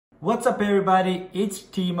What's up everybody, it's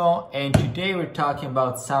Timo and today we're talking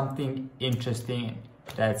about something interesting.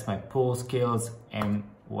 That's my pool skills and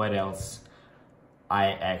what else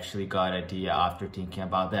I actually got idea after thinking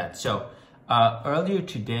about that. So earlier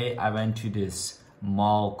today I went to this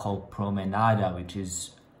mall called Promenada, which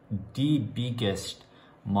is the biggest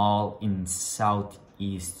mall in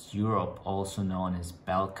Southeast Europe, also known as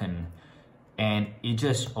Balkan. And it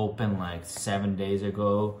just opened like 7 days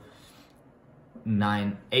ago.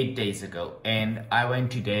 8 days ago, and I went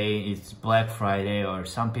today. It's Black Friday, or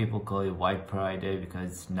some people call it White Friday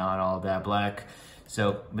because it's not all that black.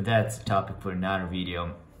 So, but that's a topic for another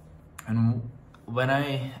video. And when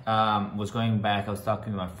I was going back, I was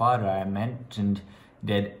talking to my father. I mentioned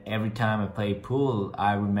that every time I play pool,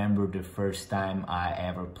 I remember the first time I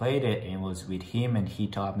ever played it, and it was with him, and he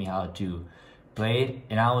taught me how to play it,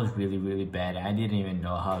 and I was really bad. I didn't even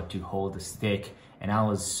know how to hold the stick, and I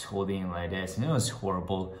was holding it like this, and it was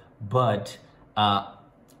horrible. But I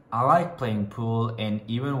like playing pool, and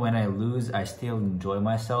even when I lose, I still enjoy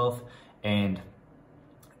myself. And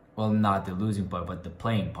well, not the losing part, but the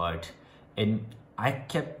playing part. And I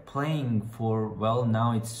kept playing for, well,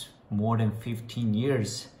 now it's more than 15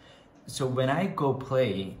 years. So when I go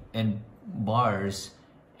play in bars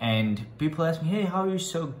and people ask me, hey, how are you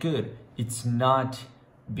so good? It's not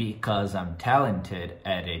because I'm talented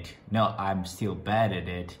at it. No, I'm still bad at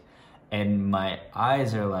it. And my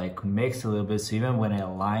eyes are like mixed a little bit. So even when I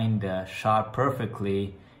line the shot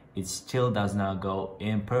perfectly, it still does not go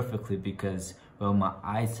in perfectly because, well, my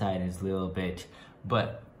eyesight is a little bit.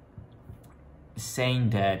 But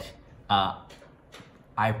saying that,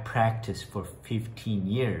 I practiced for 15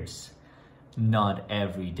 years, not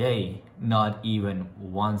every day, not even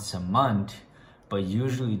once a month, but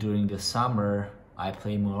usually during the summer, I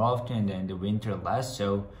play more often than the winter less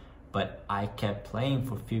so, but I kept playing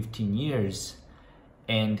for 15 years.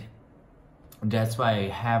 And that's why I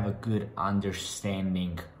have a good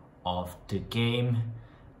understanding of the game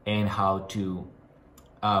and how to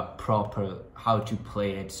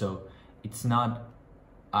play it. So it's not,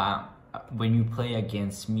 when you play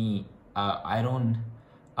against me, I don't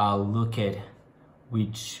look at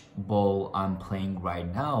which ball I'm playing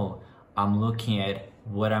right now. I'm looking at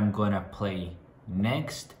what I'm gonna play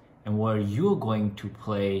next and where you're going to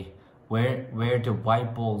play, where the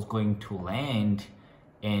white ball is going to land,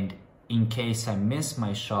 and in case I miss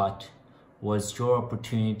my shot, what's your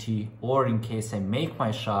opportunity, or in case I make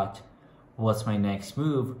my shot, what's my next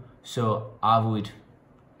move. So I would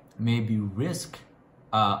maybe risk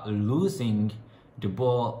losing the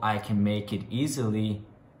ball. I can make it easily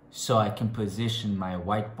so I can position my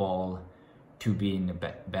white ball to be in a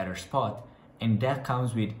better spot. And that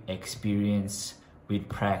comes with experience, with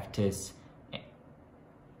practice,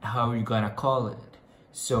 how are you gonna call it?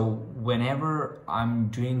 So whenever I'm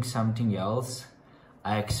doing something else,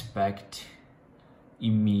 I expect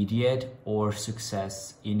immediate or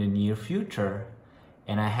success in the near future.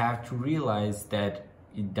 And I have to realize that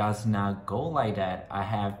it does not go like that. I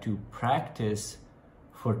have to practice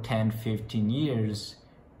for 10-15 years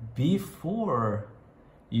before,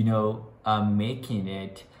 making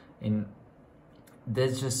it. And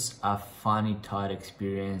that's just a funny thought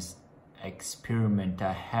experiment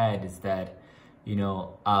I had, is that,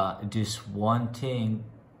 this one thing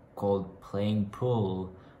called playing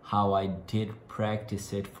pool, how I did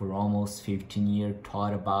practice it for almost 15 years,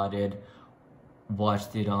 thought about it,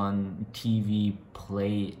 watched it on TV,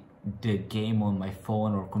 played the game on my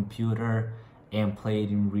phone or computer, and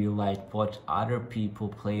played in real life, watched other people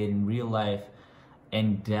play it in real life,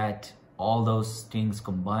 and that all those things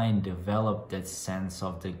combined develop that sense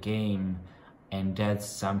of the game. And that's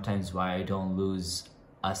sometimes why I don't lose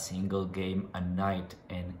a single game a night.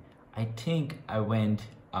 And I think I went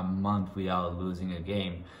a month without losing a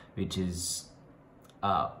game, which is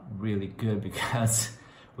really good, because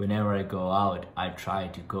whenever I go out, I try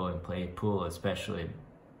to go and play pool, especially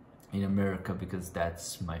in America, because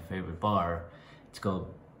that's my favorite bar. It's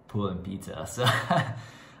called Pool and Pizza. So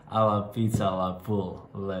I love pizza, I love pool.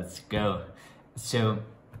 Let's go. So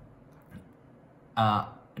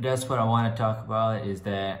that's what I want to talk about, is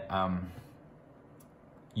that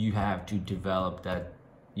you have to develop that,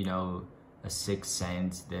 a sixth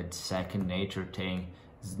sense, that second nature thing.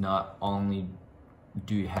 Is not only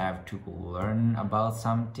do you have to learn about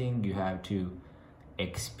something, you have to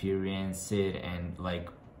experience it and like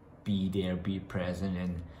be there, be present.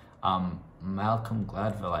 And Malcolm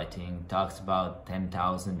Gladwell, I think, talks about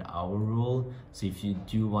 10,000 hour rule. So if you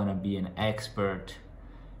do want to be an expert,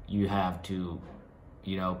 you have to,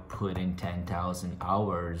 put in 10,000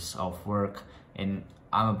 hours of work. And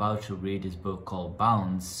I'm about to read this book called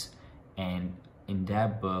Bounce, and in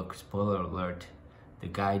that book, spoiler alert, the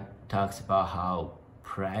guy talks about how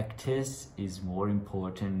practice is more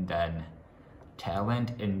important than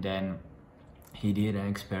talent. And then he did an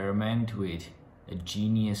experiment with a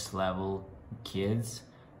genius level kids,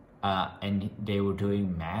 and they were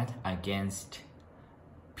doing math against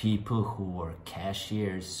people who were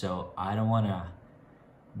cashiers. So I don't want to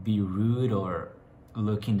be rude or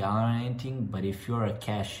looking down on anything, but if you're a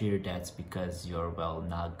cashier, that's because you're, well,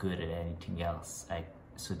 not good at anything else.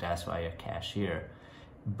 So that's why you're a cashier.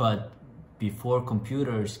 But before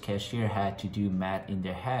computers, cashier had to do math in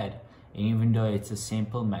their head. And even though it's a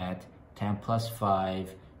simple math, 10 plus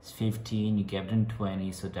 5 is 15, you give them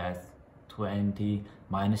 20, so that's 20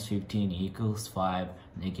 minus 15 equals 5,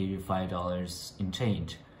 and they give you $5 in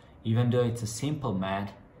change. Even though it's a simple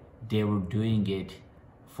math, they were doing it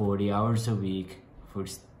 40 hours a week for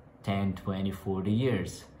 10, 20, 40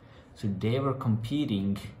 years. So they were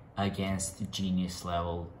competing against genius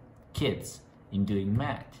level kids in doing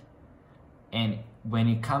math. And when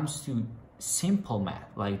it comes to simple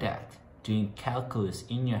math like that, doing calculus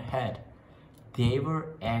in your head, they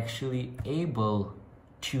were actually able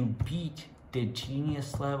to beat the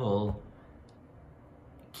genius level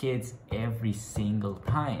kids every single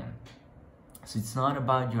time. So it's not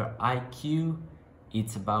about your IQ,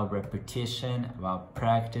 it's about repetition, about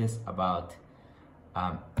practice, about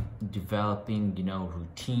developing,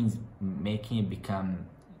 routines, making it become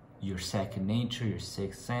your second nature, your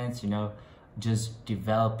sixth sense, just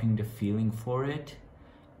developing the feeling for it.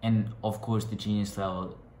 And of course, the genius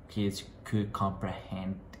level kids could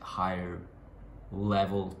comprehend higher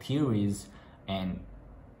level theories and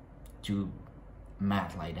do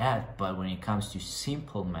math like that. But when it comes to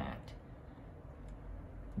simple math,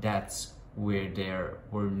 that's where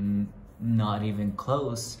we're not even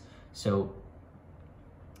close. So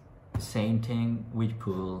same thing with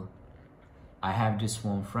pool. I have this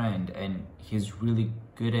one friend and he's really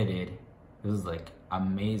good at it. It was like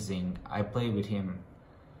amazing. I played with him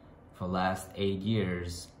for the last 8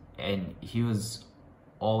 years and he was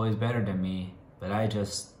always better than me, but I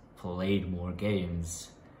just played more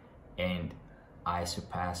games and I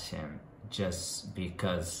surpassed him just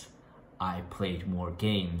because I played more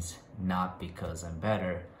games, not because I'm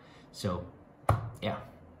better. So yeah,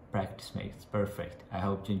 practice makes perfect. I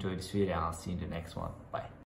hope you enjoyed this video and I'll see you in the next one. Bye.